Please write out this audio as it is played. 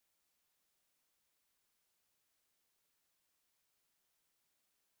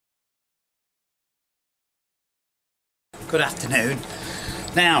Good afternoon.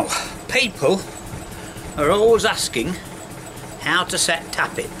 Now, people are always asking how to set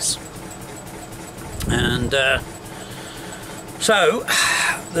tappets, and so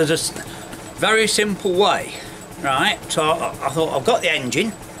there's a very simple way, right? So I thought I've got the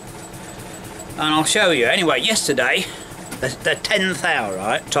engine and I'll show you. Anyway, yesterday, the 10th hour,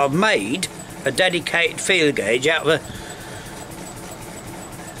 right? So I've made a dedicated field gauge out of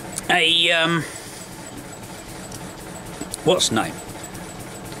a what's the name?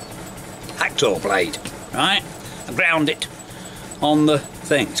 Hacksaw blade, right? I ground it on the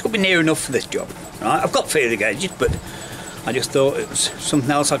thing. It's got to be near enough for this job, right? I've got field gauges, but I just thought it was something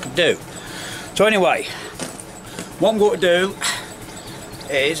else I could do. So anyway, what I'm going to do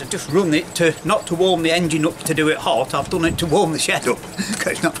is I've just run it to, not to warm the engine up to do it hot, I've done it to warm the shed up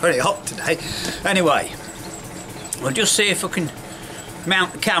because it's not very hot today. Anyway, we'll just see if I can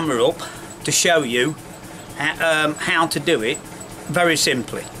mount the camera up to show you how to do it very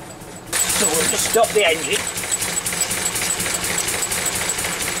simply. So we'll just stop the engine.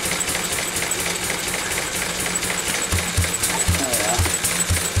 There we are.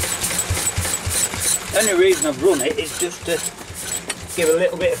 The only reason I've run it is just to give a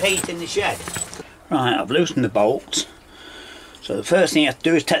little bit of heat in the shed. Right, I've loosened the bolts. So the first thing you have to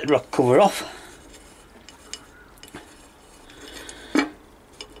do is take the rocker cover off.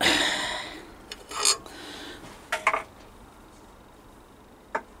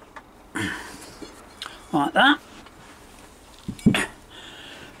 Like that.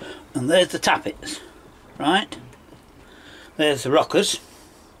 And there's the tappets, right? There's the rockers,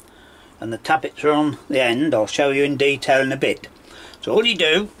 and the tappets are on the end. I'll show you in detail in a bit. So all you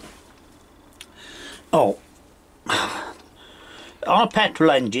do, on a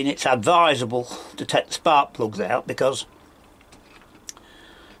petrol engine it's advisable to take the spark plugs out, because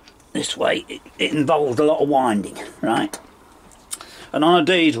this way it involves a lot of winding, right? And on a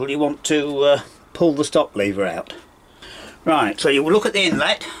diesel you want to pull the stop lever out. Right, so you will look at the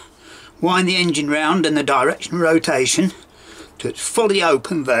inlet, wind the engine round in the direction of rotation till it's fully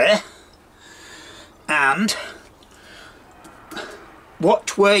open there, and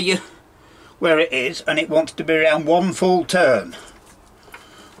watch where it is, and it wants to be around one full turn,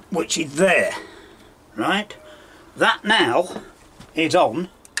 which is there, right? That now is on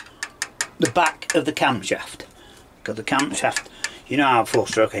the back of the camshaft, because the camshaft, you know how a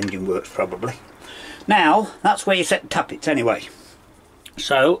 4-stroke engine works probably. Now that's where you set the tappets anyway.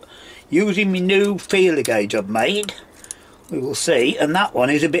 So using my new feeler gauge I've made, we will see, and that one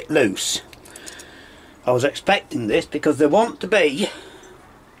is a bit loose. I was expecting this because they want to be,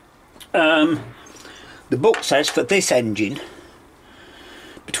 the book says for this engine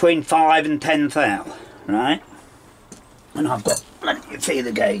between 5 and 10 thou, right? And I've got plenty of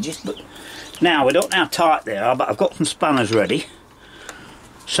feeler gauges, but now we don't know how tight they are, but I've got some spanners ready,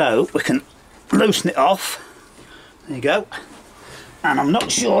 so we can loosen it off. There you go. And I'm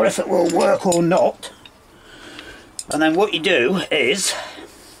not sure if it will work or not. And then what you do is,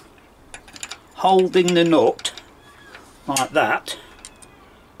 holding the nut like that,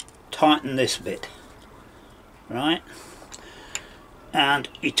 tighten this bit, right? And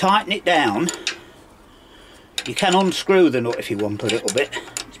you tighten it down. You can unscrew the nut if you want a little bit.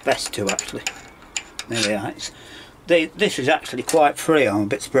 It's best to, actually. There we are. This is actually quite free. I'm a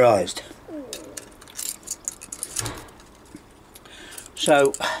bit surprised.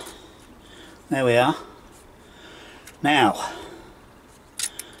 So there we are. Now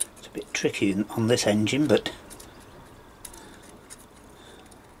it's a bit tricky on this engine, but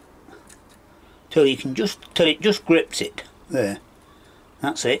till it just grips it there.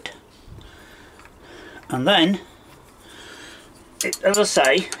 That's it. And then as I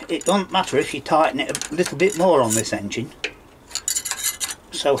say, it doesn't matter if you tighten it a little bit more on this engine.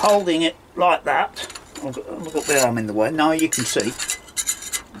 So holding it like that, I've got the arm in the way. Now you can see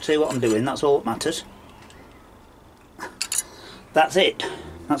what I'm doing. That's all that matters. That's it.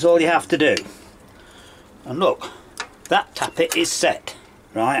 That's all you have to do. And look, that tappet is set,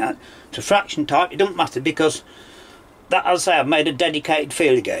 right? It's a fraction type. It doesn't matter, because that, as I say, I've made a dedicated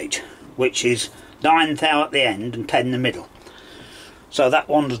feeler gauge, which is 9 thou at the end and 10 in the middle. So that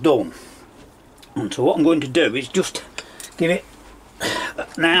one's done. And so what I'm going to do is just give it.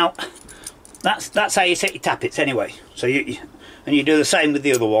 Now that's how you set your tappets anyway. So you do the same with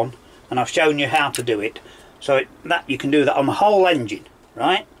the other one, and I've shown you how to do it. So that you can do that on the whole engine,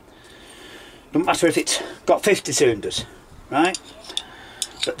 right? Doesn't matter if it's got 50 cylinders, right?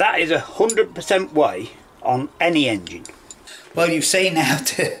 But that is 100% way on any engine. Well, you've seen how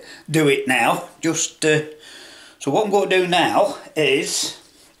to do it now. So what I'm going to do now is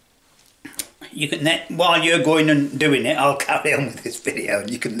you can while you're going and doing it, I'll carry on with this video and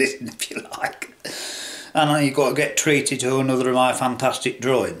you can listen if you like. And you've got to get treated to another of my fantastic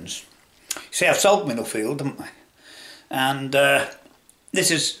drawings. See, I've sold Middlefield, haven't I? And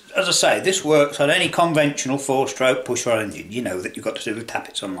this is, as I say, this works on any conventional 4-stroke pushrod engine. You know that you've got to do the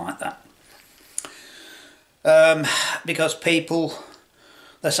tappets on like that. Because people,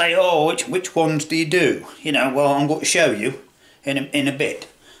 they say, oh, which ones do you do? You know, well, I'm going to show you in a bit.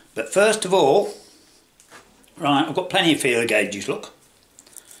 But first of all, right, I've got plenty of feeler gauges, look.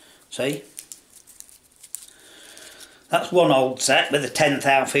 See? That's one old set with a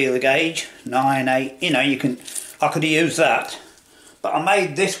 10th feeler gauge, 9, 8, you know, I could have used that. But I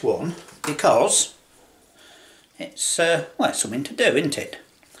made this one because it's, well, it's something to do, isn't it?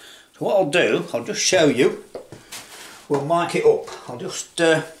 So what I'll do, I'll just show you. We'll mic it up. I'll just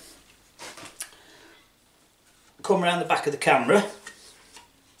come around the back of the camera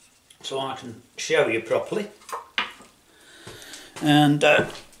so I can show you properly. And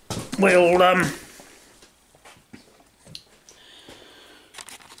we'll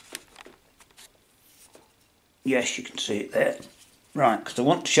yes, you can see it there. Right, because I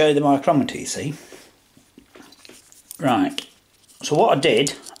want to show you the micrometer, you see. Right, so what I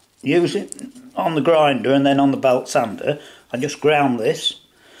did, use it on the grinder and then on the belt sander, I just ground this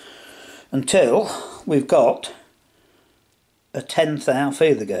until we've got a 10th thou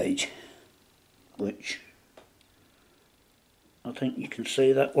feeler gauge, which I think you can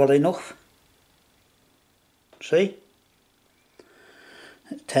see that well enough. See?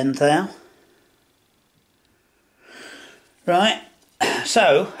 10th thou. Right,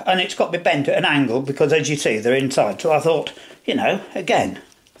 so, and it's got to be bent at an angle because as you see they're inside, so I thought, you know, again,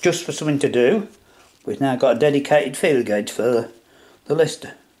 just for something to do, we've now got a dedicated feeler gauge for the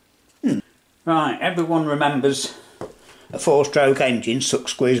lister. Right, everyone remembers a 4-stroke engine, suck,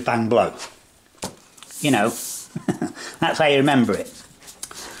 squeeze, bang, blow. You know, that's how you remember it.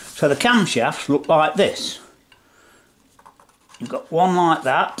 So the camshafts look like this. You've got one like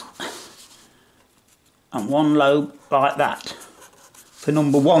that and one lobe like that for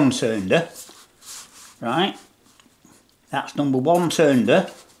number 1 cylinder, right? That's number 1 cylinder,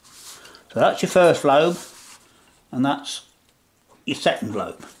 so that's your first lobe and that's your second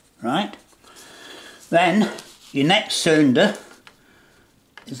lobe, right? Then your next cylinder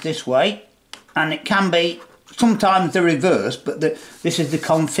is this way, and it can be sometimes the reverse, but this is the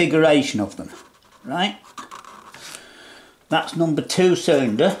configuration of them, right? That's number 2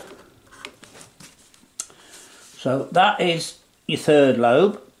 cylinder. So that is your 3rd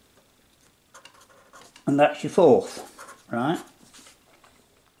lobe, and that's your 4th, right?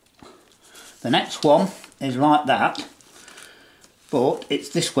 The next one is like that, but it's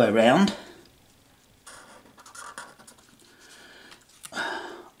this way round,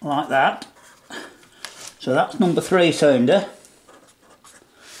 like that. So that's number 3 cylinder,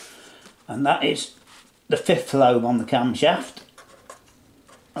 and that is the 5th lobe on the camshaft,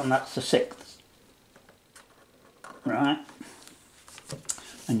 and that's the 6th. Right,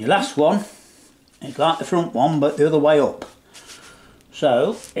 and your last one is like the front one but the other way up,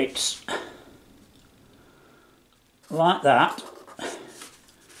 so it's like that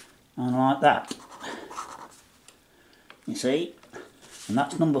and like that, you see, and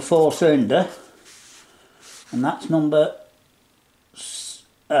that's number 4 cylinder, and that's number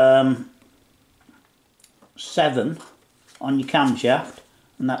 7 on your camshaft,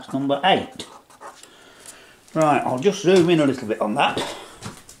 and that's number 8. Right, I'll just zoom in a little bit on that.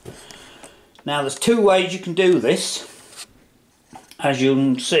 Now there's 2 ways you can do this, as you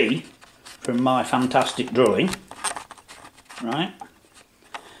can see from my fantastic drawing. Right,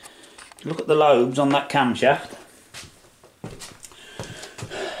 look at the lobes on that camshaft.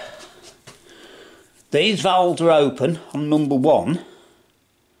 These valves are open on number 1,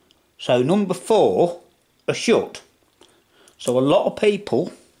 so number 4 are shut. So a lot of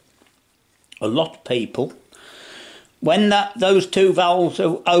people, when those 2 valves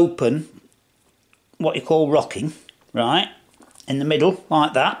are open, what you call rocking, right, in the middle,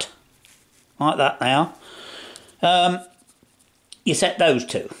 like that now, you set those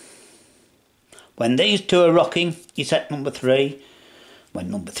 2. When these 2 are rocking, you set number 3.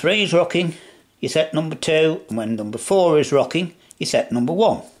 When number 3 is rocking, you set number 2, and when number 4 is rocking, you set number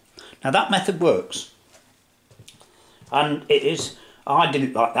 1. Now that method works, and it is, I did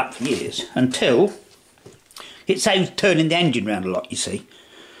it like that for years, until it saves turning the engine round a lot, you see.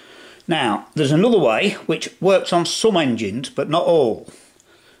 Now, there's another way which works on some engines, but not all,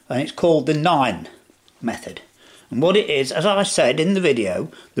 and it's called the 9 method. And what it is, as I said in the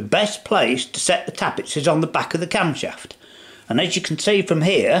video, the best place to set the tappets is on the back of the camshaft. And as you can see from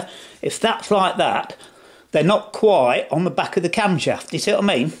here, if that's like that, they're not quite on the back of the camshaft. You see what I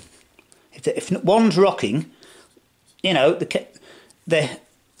mean? If one's rocking, you know,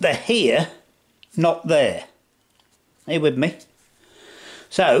 they're here, not there. Are you with me?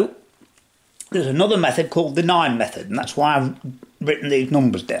 So, there's another method called the 9 method, and that's why I've written these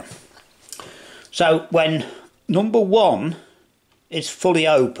numbers down. So, when number 1 is fully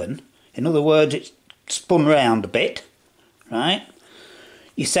open, in other words, it's spun round a bit, right?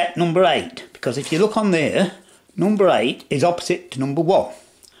 You set number 8, because if you look on there, number 8 is opposite to number 1,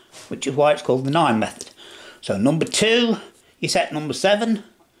 which is why it's called the 9 method. So number 2, you set number 7,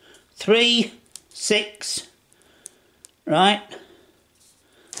 3, 6, right?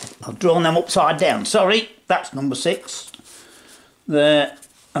 I've drawn them upside down, sorry, that's number 6, there,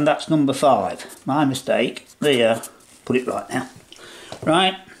 and that's number 5. My mistake, there, put it right now,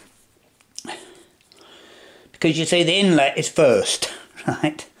 right? Because you see the inlet is first,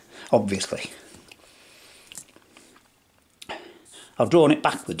 right, obviously. I've drawn it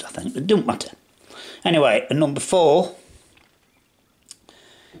backwards, I think, but it doesn't matter. Anyway, and number 4,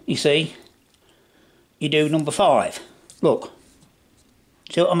 you see, you do number 5. Look,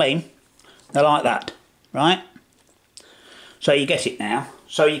 see what I mean? They're like that, right? So you get it now.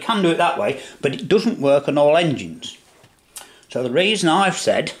 So you can do it that way, but it doesn't work on all engines. So the reason I've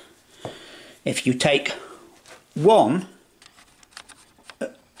said, if you take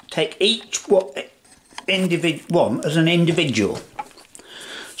take each one as an individual.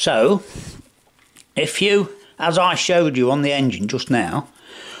 So, if you, as I showed you on the engine just now,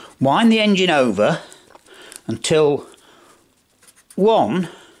 wind the engine over until 1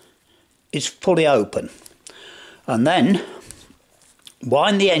 is fully open, and then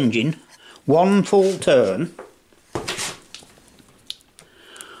wind the engine 1 full turn.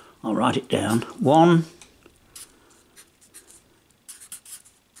 I'll write it down. 1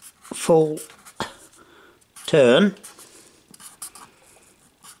 full turn.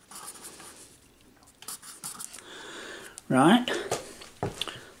 Right. The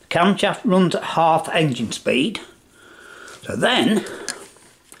camshaft runs at half engine speed. So then,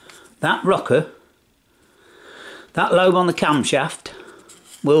 that rocker, that lobe on the camshaft,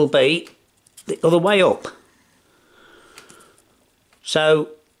 will be the other way up. So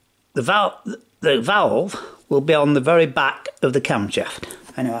the valve will be on the very back of the camshaft.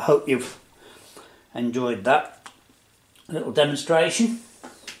 Anyway, I hope you've enjoyed that little demonstration.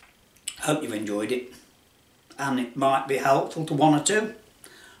 I hope you've enjoyed it, and it might be helpful to one or two.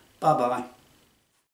 Bye bye.